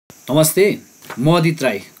नमस्ते, म अदित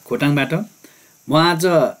राई खोटाङबाट। म आज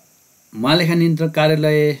महालेखा नियन्त्रक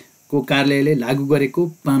कार्यालयको कार्यालयले लागू गरेको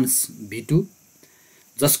पाम्स V2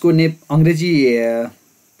 जसको अङ्ग्रेजी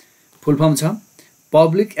फुल फर्म छ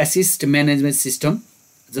पब्लिक एसिस्ट म्यानेजमेन्ट सिस्टम,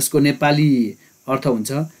 जसको नेपाली अर्थ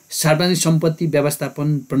हुन्छ सार्वजनिक सम्पत्ति व्यवस्थापन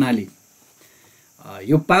प्रणाली।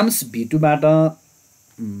 यो पाम्स V2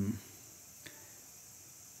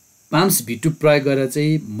 प्रयोग गरेर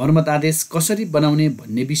चाहिँ मर्मत आदेश कसरी बनाउने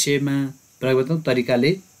भन्ने विषयमा प्रयोगात्मक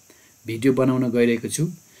तरिकाले भिडियो बनाउन गइरहेको छु।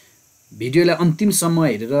 भिडियोलाई अन्तिमसम्म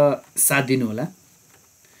हेरेर साथ दिनुहोला।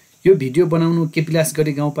 यो भिडियो बनाउनु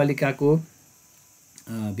केपिलासगढी गाउँपालिकाको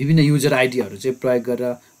विभिन्न युजर आइडीहरू चाहिँ प्रयोग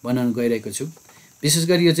गरेर बनाउन गइरहेको छु। विशेष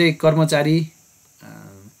गरी यो चाहिँ कर्मचारी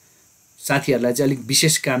साथीहरूलाई चाहिँ अलिक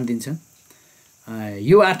विशेष काम दिन्छ।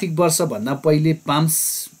 यो आर्थिक वर्षभन्दा पहिले पाम्स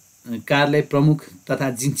कार्यालय प्रमुख तथा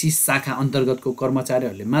जिन्सी शाखा अन्तर्गतको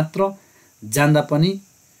कर्मचारीहरूले मात्र जान्दा पनि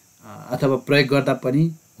अथवा प्रयोग गर्दा पनि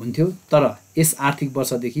हुन्थ्यो, तर यस आर्थिक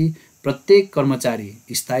वर्षदेखि प्रत्येक कर्मचारी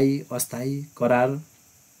स्थायी अस्थायी करार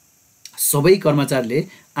सबै कर्मचारीले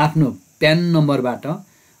आफ्नो प्यान नम्बरबाट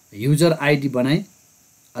युजर आइडी बनाए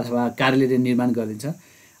अथवा कार्यालयले निर्माण गरिदिन्छ।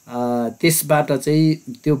 त्यसबाट चाहिँ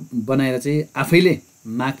त्यो बनाएर चाहिँ आफैले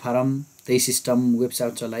माग फारम त्यही सिस्टम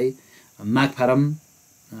वेबसाइट चलाई माग फारम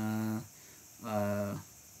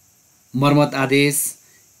मर्मत आदेश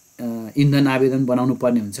इन्धन आवेदन बनाउनु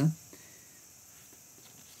पर्ने हुन्छ।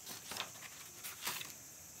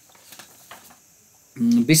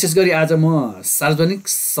 विशेष गरी आज म सार्वजनिक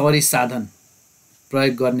सवारी साधन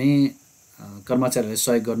प्रयोग गर्ने कर्मचारीहरूलाई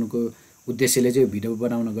सहयोग गर्नुको उद्देश्यले चाहिँ भिडियो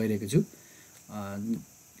बनाउन गइरहेको छु।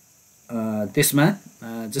 त्यसमा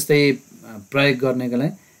जस्तै प्रयोग गर्नेको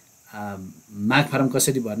लागि माग फारम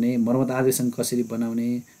कसरी भर्ने, मर्मत आदेशन कसरी बनाउने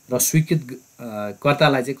र स्वीकृत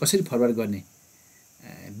कर्तालाई चाहिँ कसरी फरवर्ड गर्ने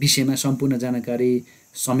विषयमा सम्पूर्ण जानकारी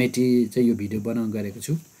समेटी चाहिँ यो भिडियो बनाउन गएको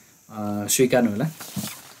छु। स्वीकार्नु होला।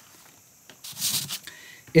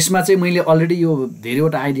 यसमा चाहिँ मैले अलरेडी यो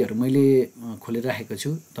धेरैवटा आइडीहरू मैले खोलेर राखेको छु,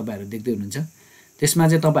 तपाईहरु देख्दै हुनुहुन्छ। त्यसमा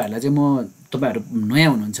चाहिँ तपाईहरुलाई चाहिँ तपाईहरु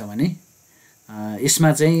नयाँ हुनुहुन्छ भने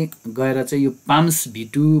यसमा चाहिँ गएर चाहिँ यो पाम्स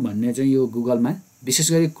V2 भन्ने चाहिँ यो गुगलमा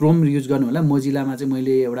विशेष गरी क्रोम युज गर्नु होला। मोजिलामा चाहिँ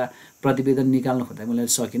मैले एउटा प्रतिवेदन निकाल्न खोज्दा मैले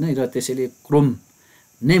सकिनँ र त्यसैले क्रोम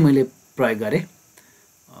नै मैले प्रयोग गरेँ।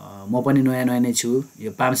 म पनि नयाँ नै छु।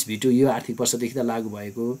 यो पाम्स V2 यो आर्थिक वर्षदेखि त लागू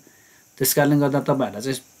भएको, त्यसकारणले गर्दा तपाईहरुलाई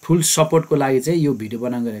चाहिँ फुल सपोर्टको लागि चाहिँ यो भिडियो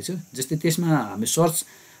बनाउन गएको छु। जस्तै त्यसमा हामी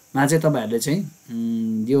सर्चमा चाहिँ तपाईहरुले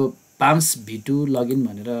चाहिँ यो पाम्स V2 लगइन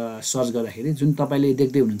भनेर सर्च गर्दाखेरि जुन तपाईले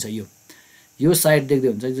देख्दै हुनुहुन्छ यो साइट देख्दै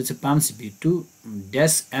हुन्छ जो चाहिँ पाम्स V2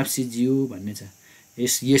 -FCGO भन्ने छ।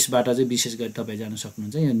 यसबाट चाहिँ विशेष गरी तपाईँ जान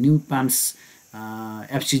सक्नुहुन्छ। यो न्यू पाम्स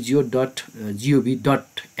fcgo.gov.np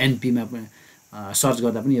मा सर्च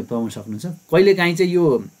गर्दा पनि यो पाउन सक्नुहुन्छ। कहिलेकाहीँ चाहिँ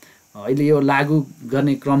यो अहिले यो लागू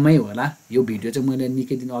गर्ने क्रममै होला। यो भिडियो चाहिँ मैले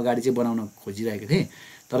निकै दिन अगाडि चाहिँ बनाउन खोजिरहेको थिएँ,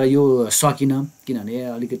 तर यो सकिनँ किनभने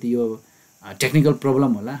अलिकति यो टेक्निकल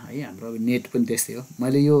प्रब्लम होला है। हाम्रो नेट पनि त्यस्तै हो।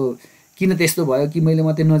 मैले यो किन त्यस्तो भयो कि मैले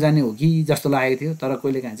मात्रै नजाने हो कि जस्तो लागेको थियो, तर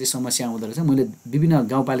कहिलेकाहीँ चाहिँ समस्या आउँदो रहेछ। मैले विभिन्न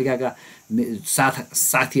गाउँपालिकाका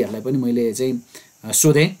साथीहरूलाई पनि मैले चाहिँ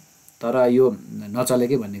सोधेँ, तर यो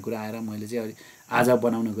नचलेकै भन्ने कुरा आएर मैले चाहिँ आज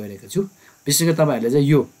बनाउन गइरहेको छु। विशेष गरी तपाईहरुले चाहिँ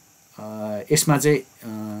यसमा चाहिँ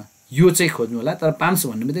यो चाहिँ खोज्नु होला। तर पाम्स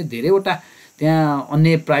भन्ने बित्तिकै धेरैवटा त्यहाँ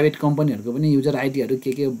अन्य प्राइभेट कम्पनीहरूको पनि युजर आइडीहरू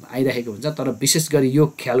के आइरहेको हुन्छ, तर विशेष गरी यो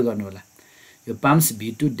ख्याल गर्नु होला। यो पाम्स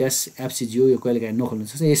V2 -FCGO यो कहिलेकाहीँ नखोल्नु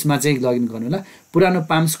सक्छ। यसमा चाहिँ लगइन गर्नु होला। पुरानो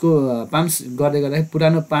पाम्स गर्दै गर्दाखेरि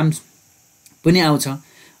पुरानो पाम्स पनि आउँछ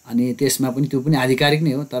अनि त्यसमा पनि त्यो पनि आधिकारिक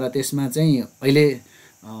नै हो, तर त्यसमा चाहिँ अहिले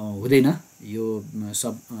हुँदैन। यो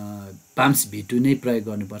सब पाम्स V2 नै प्रयोग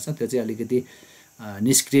गर्नुपर्छ। त्यो चाहिँ अलिकति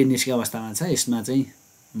निष्क्रिय अवस्थामा छ। यसमा चाहिँ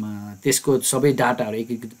त्यसको सबै डाटाहरू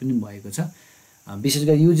एकीकृत पनि भएको छ। विशेष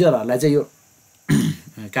गरी युजरहरूलाई चाहिँ यो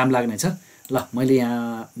काम लाग्ने छ। ल मैले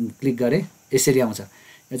यहाँ क्लिक गरेँ, यसरी आउँछ।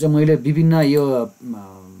 यो चाहिँ मैले विभिन्न यो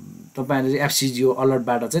तपाईहरुले FCGO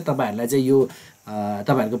अलर्टबाट चाहिँ तपाईहरुलाई चाहिँ यो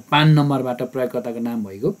तपाईहरुको पान नम्बरबाट प्रयोगकर्ताको नाम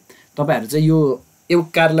भएको तपाईहरु चाहिँ यो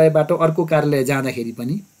एक कार्यालयबाट अर्को कार्यालय जाँदाखेरि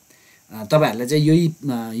पनि तपाईहरुलाई चाहिँ यही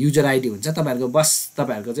युजर आइडी हुन्छ।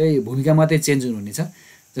 तपाईहरुको चाहिँ भूमिका मात्रै चेन्ज हुनेछ।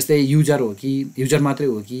 जस्तै युजर हो कि युजर मात्रै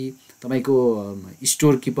हो कि तपाईको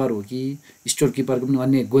स्टोर किपर हो कि स्टोर किपरको पनि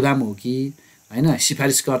अन्य गोदाम हो कि हैन,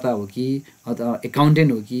 सिफारिसकर्ता हो कि अथवा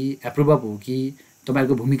एकाउन्टेन्ट हो कि एप्रुभर हो कि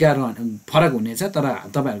तपाईहरुको भूमिका फरक हुनेछ। तर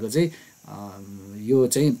तपाईहरुको चाहिँ यो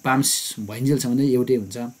चाहिँ पाम्स भइन्जेलसम्म नै एउटै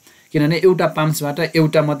हुन्छ, किनभने एउटा पाम्सबाट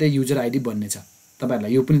एउटा मात्रै युजर आइडी बन्ने छ।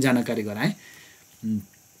 तपाईहरुलाई यो पनि जानकारी गराएँ।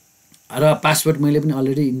 र पासवर्ड मैले पनि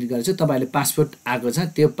अलरेडी इन्टर गरेको छु। तपाईहरुले पासवर्ड आएको छ,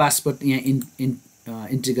 त्यो पासवर्ड यहाँ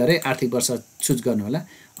इन्ट्री गरेँ, आर्थिक वर्ष चुज गर्नु होला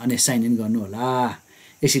अनि साइन इन गर्नु होला।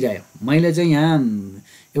 यसरी आयो। मैले चाहिँ यहाँ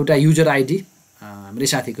एउटा युजर आइडी हाम्रै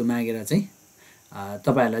साथीको मागेर चाहिँ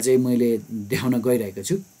तपाईहरुलाई चाहिँ मैले देखाउन गइरहेको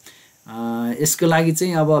छु। यसको लागि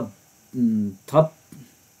चाहिँ अब थप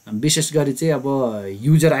विशेष गरी चाहिँ अब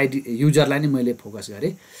युजरलाई नै मैले फोकस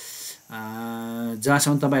गरेँ।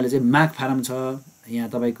 जहाँसम्म तपाईहरुले चाहिँ माग फारम छ, यहाँ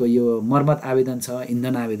तपाईको यो मर्मत आवेदन छ,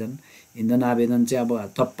 इन्धन आवेदन चाहिँ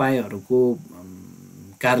अब तपाईहरुको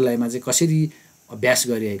कार्यालयमा चाहिँ कसरी अभ्यास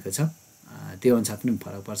गरिरहेको छ त्यो अनुसार पनि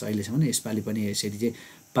फरक पर्छ। अहिलेसम्म यसपालि पनि यसरी चाहिँ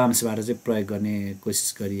पाम्सबाट चाहिँ प्रयोग गर्ने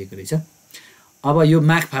कोसिस गरिएको रहेछ। अब यो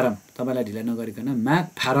माग फारम तपाईलाई ढिला नगरिकन माग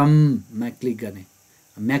फारममा क्लिक गर्ने।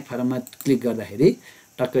 माग फारममा क्लिक गर्दाखेरि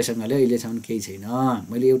टक्कैसँगले अहिलेसम्म केही छैन।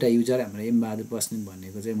 मैले एउटा युजर हाम्रो एम बहादुर बस्नेत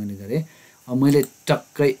भन्नेको चाहिँ मैले गरेँ। अब मैले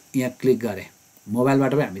टक्कै यहाँ क्लिक गरेँ।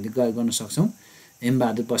 मोबाइलबाट पनि हामीले गर्न सक्छौँ। एम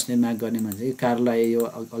बहादुर बस्नेत माग गर्ने मान्छे कार्यालय यो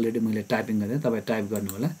अलरेडी मैले टाइपिङ गरेँ, तपाईँ टाइप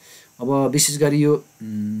गर्नु होला। अब विशेष गरी यो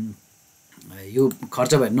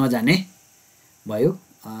खर्च भएर नजाने भयो।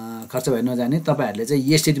 खर्च भएर नजाने तपाईहरुले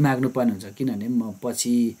चाहिँ यसरी माग्नु पर्ने हुन्छ, किनभने म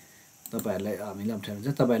पछि तपाईहरुलाई हामीले अप्ठ्यारो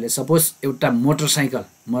हुन्छ। तपाईहरुले सपोज एउटा मोटरसाइकल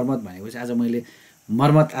मर्मत भनेको चाहिँ आज मैले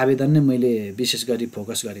मर्मत आवेदन नै मैले विशेष गरी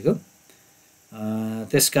फोकस गरेको।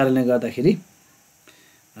 त्यसकारणले गर्दाखेरि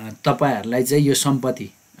तपाईहरुलाई चाहिँ यो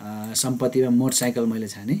सम्पत्तिमा मोटरसाइकल मैले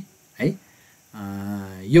छाने है।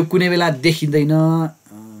 यो कुनै बेला देखिँदैन,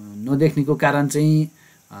 नदेख्नेको कारण चाहिँ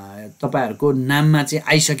तपाईहरुको नाममा चाहिँ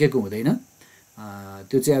आइसकेको हुँदैन।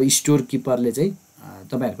 त्यो चाहिँ अब स्टोर किपरले चाहिँ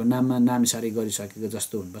तपाईहरुको नाममा नामसारी गरिसकेको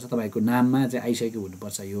जस्तो हुनुपर्छ। तपाईको नाममा चाहिँ आइसकेको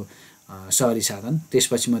हुनुपर्छ यो सहरी साधन,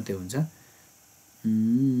 त्यसपछि मात्रै हुन्छ।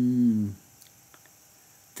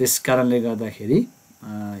 त्यसकारणले गर्दाखेरि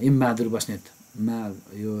एम बहादुर बस्नेतमा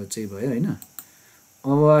यो चाहिँ भयो हैन।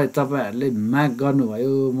 अब तपाईहरुले माग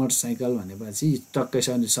गर्नुभयो मोटरसाइकल भनेपछि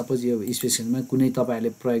टक्कैसँग सपोज यो स्पेसिफिकेसनमा कुनै तपाईहरुले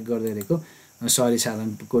प्रयोग गर्दै गरेको सहरी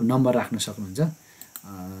साधनको नम्बर राख्न सक्नुहुन्छ।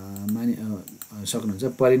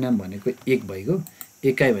 परिणाम भनेको 1 भइगयो,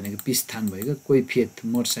 एकाइ भनेको पिस्थान भइगयो, कैफियत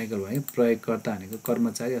मोटरसाइकल भयो, प्रयोगकर्ता भनेको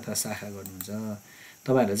कर्मचारी अथवा शाखा गर्नुहुन्छ।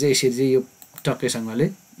 तपाईहरुले चाहिँ यसरी चाहिँ यो टक्कैसँगले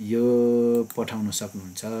यो पठाउन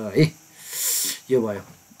सक्नुहुन्छ है। यो भयो।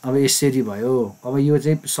 अब यसरी भयो। अब यो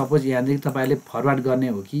चाहिँ सपोज यहाँदेखि तपाईहरुले फरवर्ड गर्ने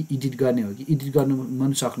हो कि एडिट गर्ने हो कि एडिट गर्नु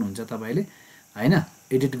पनि सक्नुहुन्छ तपाईले हैन।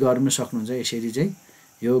 एडिट गर्नु सक्नुहुन्छ, यसरी चाहिँ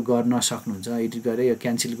यो गर्न सक्नुहुन्छ। एडिट गरेर यो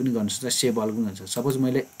क्यान्सल पनि गर्न सक्नुहुन्छ, सेभ अल पनि गर्न सक्नुहुन्छ। सपोज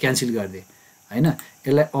मैले क्यान्सल गरिदिएँ हैन,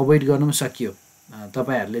 यसलाई अभोइड गर्न पनि सकियो।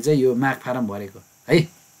 तपाईहरुले चाहिँ यो माग फारम भरेको है,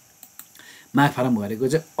 माग फारम भरेको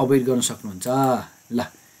चाहिँ अभोइड गर्न सक्नुहुन्छ। ल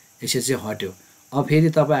यसरी चाहिँ हट्यो। अब फेरि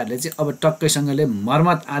तपाईहरुले चाहिँ अब टक्कैसँगले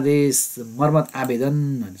मर्मत आवेदन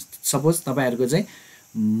सपोज तपाईहरुको चाहिँ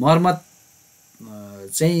मर्मत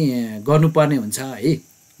चाहिँ गर्नुपर्ने हुन्छ है।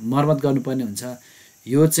 मर्मत गर्नुपर्ने हुन्छ।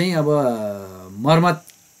 यो चाहिँ अब मर्मत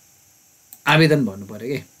आवेदन भन्नु पर्यो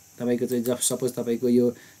के। तपाईको चाहिँ जब सपोज तपाईको यो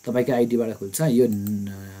तपाईको आइडीबाट खुल्छ, यो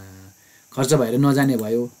खर्च भएर नजाने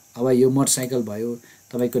भयो। अब यो मोटरसाइकल भयो,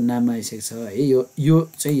 तपाईको नाममा आइसकेको छ है। यो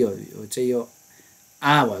चाहिँ यो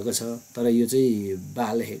आ भएको छ, तर यो चाहिँ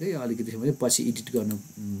बा लेखेको यो अलिकति मैले पछि एडिट गर्नु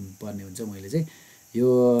पर्ने हुन्छ। मैले चाहिँ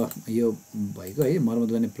यो भएको है मर्मत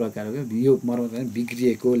गर्ने प्रकारको यो मर्मत गर्ने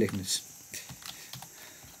बिग्रिएको लेख्नुस्।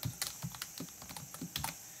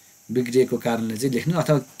 बिग्रिएको कारणले चाहिँ लेख्नु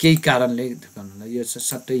अथवा केही कारणले गर्नुलाई यो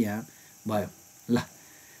सट्टै यहाँ भयो। ल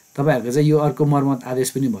तपाईहरुको चाहिँ यो अर्को मर्मत आदेश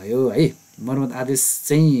पनि भयो है। मर्मत आदेश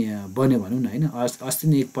चाहिँ बन्यो भनौँ न हैन। अस्ति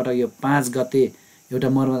नै एकपटक यो 5 गते एउटा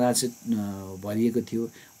मर्मत आदेश भरिएको थियो।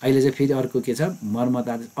 अहिले चाहिँ फेरि अर्को के छ मर्मत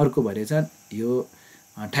आदेश अर्को भरिएको छ। यो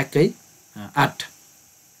ठ्याक्कै 8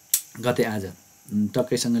 गते आज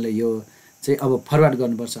टक्कैसँगले यो चाहिँ अब फरवर्ड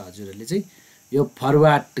गर्नुपर्छ। हजुरहरूले चाहिँ यो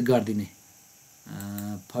फरवर्ड गरिदिने।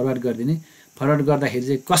 फरवर्ड गर्दाखेरि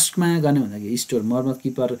चाहिँ कसमा गर्ने भन्दाखेरि स्टोर मर्मत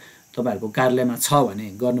किपर तपाईहरुको कार्यालयमा छ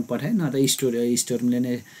भने गर्नु पठाए, न त स्टोरले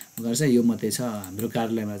नै गर्छ। यो मात्रै छ हाम्रो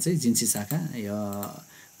कार्यालयमा चाहिँ जिन्सी शाखा यो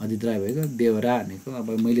अधिद्राय भएको बेहोरा भनेको अब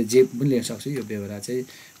मैले जे पनि लेख्न सक्छु। यो बेहोरा चाहिँ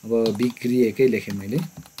अब बिग्रिएकै लेखेँ मैले,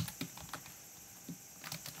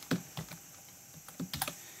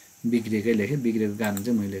 बिग्रेको कारण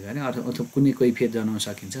चाहिँ मैले गरेँ अथवा कुनै कैफियत जनाउन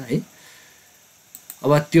सकिन्छ है।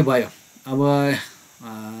 अब त्यो भयो। अब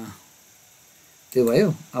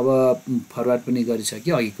फरवर्ड पनि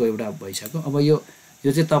गरिसक्यो, अघिको एउटा भइसक्यो। अब यो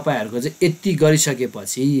चाहिँ तपाईहरुको चाहिँ यति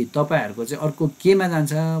गरिसकेपछि तपाईहरुको चाहिँ अर्को केमा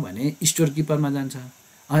जान्छ भने स्टोर किपरमा जान्छ।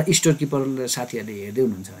 स्टोर किपर साथीहरुले हेर्दै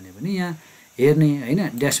हुनुहुन्छ भने पनि यहाँ हेर्ने हैन,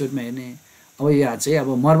 ड्यासबोर्डमा हेर्ने। अब यहाँ चाहिँ अब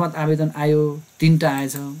मर्मत आवेदन आयो 3टा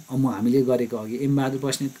आएछ। अब हामीले गरेको अघि एम बहादुर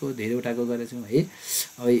बस्नेतको धेरैवटाको गरेको छौँ है।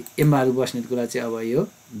 अब एम बहादुर बस्नेतकोलाई चाहिँ अब यो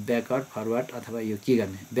ब्याकवर्ड फरवर्ड अथवा यो के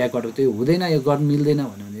गर्ने ब्याकवर्ड त्यो हुँदैन, यो गर्न मिल्दैन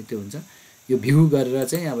भन्यो भने त्यो हुन्छ। यो भ्यू गरेर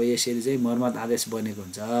चाहिँ अब यसरी चाहिँ मर्मत आदेश बनेको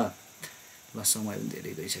हुन्छ। ल समय पनि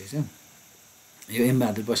धेरै गइसकेको छ। यो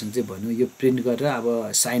एमबहादुर बस्नेत चाहिँ भन्नु यो प्रिन्ट गरेर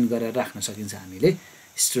अब साइन गरेर राख्न सकिन्छ हामीले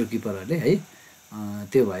स्टोर किपरहरूले है।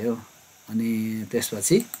 त्यो भयो। अनि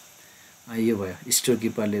त्यसपछि यो भयो स्टोर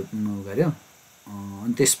किपरले गर्यो।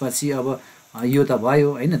 अनि त्यसपछि अब यो त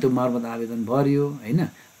भयो हैन, त्यो मर्मत आवेदन भर्यो हैन,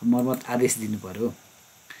 मर्मत आदेश दिनु पर्यो।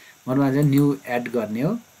 मर्मत आदेश न्यू एड गर्ने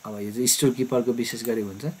हो। अब यो चाहिँ स्टोर किपरको विशेष गरी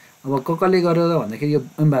हुन्छ। अब कसले गर्यो भन्दाखेरि यो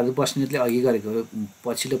एमबहादुर बस्नेतले अघि गरेको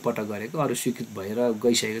पछिल्लो पटक गरेको, अरू स्वीकृत भएर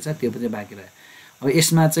गइसकेको छ, त्यो पनि बाँकी रह्यो। अब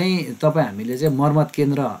यसमा चाहिँ तपाईँ हामीले चाहिँ मर्मत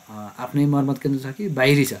केन्द्र आफ्नै मर्मत केन्द्र छ कि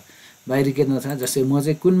बाहिरी छ, बाहिरी केन्द्र छ। जस्तै म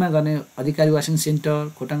चाहिँ कुनमा गर्ने अधिकारी washing centre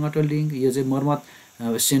Khotang auto link, यो चाहिँ मर्मत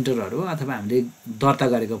सेन्टरहरू हो, अथवा हामीले दर्ता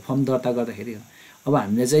गरेको फर्म दर्ता गर्दाखेरि हो। अब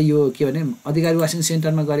हामीले चाहिँ यो के भने अधिकारी वासिङ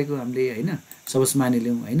सेन्टरमा गरेको हामीले हैन, सपोज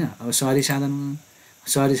मानिलिउँ हैन। अब सहरी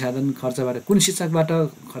साधन खर्चबाट कुन शिक्षकबाट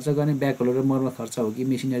खर्च गर्ने, ब्याकहोल र मर्मत खर्च हो कि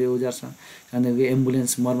मेसिनरी औजार छ, त्यहाँदेखि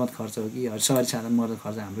एम्बुलेन्स मर्मत खर्च हो कि सहरी साधन मर्मत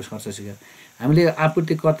खर्च, हाम्रो खर्च सिकेर हामीले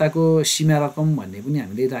आपूर्तिकर्ताको सीमा रकम भन्ने पनि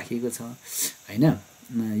हामीले राखिएको छ हैन।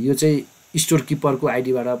 यो चाहिँ स्टोर किपरको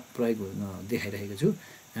आइडीबाट प्रयोग देखाइरहेको छु।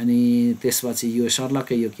 अनि त्यसपछि यो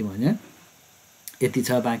सर्लक्कै यो के भने यति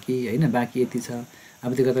छ बाँकी हैन, बाँकी यति छ,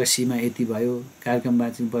 आपूर्तिकर्ताको सीमा यति भयो, कार्यक्रम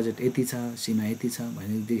वाचिङ बजेट यति छ, सीमा यति छ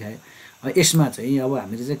भनेर देखायो। यसमा चाहिँ अब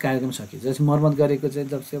हामीले चाहिँ कार्यक्रम सकियो। जस्तै मर्मत गरेको चाहिँ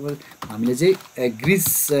जस्तै अब हामीले चाहिँ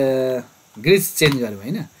ग्रिज चेन्ज गऱ्यौँ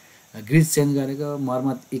हैन, ग्रिज चेन्ज गरेको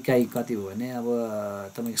मर्मत इकाइ कति हो भने अब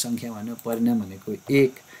तपाईँको सङ्ख्या भन्यो, परिणाम भनेको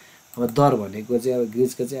 1, अब दर भनेको चाहिँ अब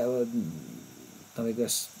ग्रिजको चाहिँ अब तपाईँको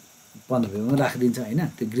 15 रुपियाँमा राखिदिन्छ हैन,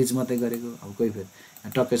 त्यो ग्रिज मात्रै गरेको। अब कोही फेरि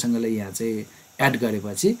टक्कैसँगले यहाँ चाहिँ एड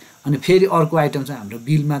गरेपछि अनि फेरि अर्को आइटम छ हाम्रो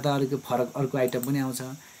बिलमा त अलिक फरक अर्को आइटम पनि आउँछ।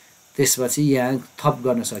 त्यसपछि यहाँ थप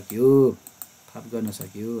गर्न सकियो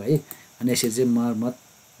है। अनि यसरी चाहिँ मर्मत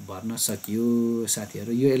भर्न सकियो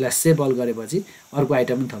साथीहरू। यो यसलाई सेभ अल गरेपछि अर्को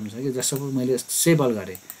आइटम पनि थप्न सक्यो। जस्तो मैले सेभ अल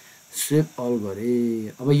गरेँ।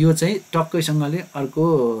 अब यो चाहिँ टक्कैसँगले अर्को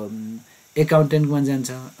एकाउन्टेन्टकोमा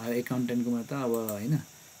जान्छ। एकाउन्टेन्टकोमा त अब हैन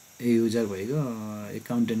युजर भएको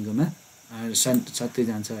एकाउन्टेन्टकोमा सबै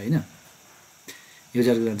जान्छ हैन,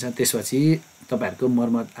 युजरको जान्छ। त्यसपछि तपाईँहरूको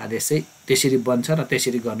मर्मत आदेश चाहिँ त्यसरी बन्छ र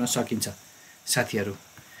त्यसरी गर्न सकिन्छ साथीहरू।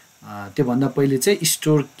 त्योभन्दा पहिले चाहिँ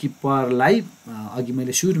स्टोर किपरलाई अघि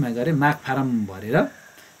मैले सुरुमा गरेँ माग फारम भरेर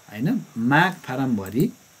हैन, माग फारम भरी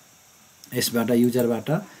यसबाट युजरबाट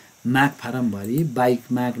माग फारम भरी बाइक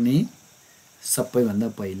माग्ने सबैभन्दा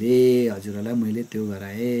पहिले हजुरहरूलाई मैले त्यो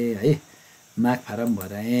गराएँ है, माग फारम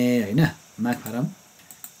भराएँ हैन। माग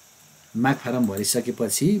फारम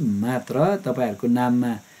भरिसकेपछि मात्र तपाईँहरूको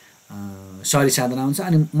नाममा सहरी साधन आउँछ।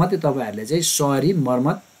 अनि मात्रै तपाईँहरूले चाहिँ सहरी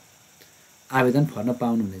मर्मत आवेदन भर्न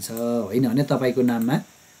पाउनुहुनेछ होइन भने तपाईँको नाममा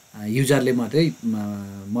युजरले मात्रै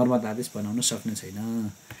मर्मत आदेश बनाउन सक्ने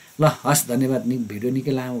छैन। ल हस्, धन्यवाद। भिडियो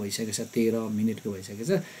निकै लामो भइसकेको छ, 13 मिनटको भइसकेको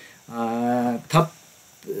छ। थप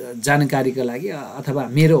जानकारीको लागि अथवा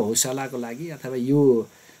मेरो हौसलाको लागि अथवा यो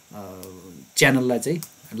च्यानललाई चाहिँ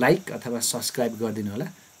लाइक अथवा सब्सक्राइब गरिदिनु होला।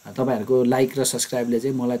 तपाईँहरूको लाइक र सब्सक्राइबले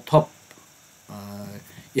चाहिँ मलाई थप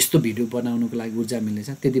यस्तो भिडियो बनाउनुको लागि ऊर्जा मिल्नेछ।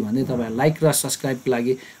 त्यति भन्दै तपाईँहरू लाइक र सब्सक्राइबको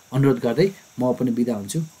लागि अनुरोध गर्दै म पनि बिदा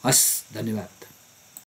हुन्छु। हस्, धन्यवाद।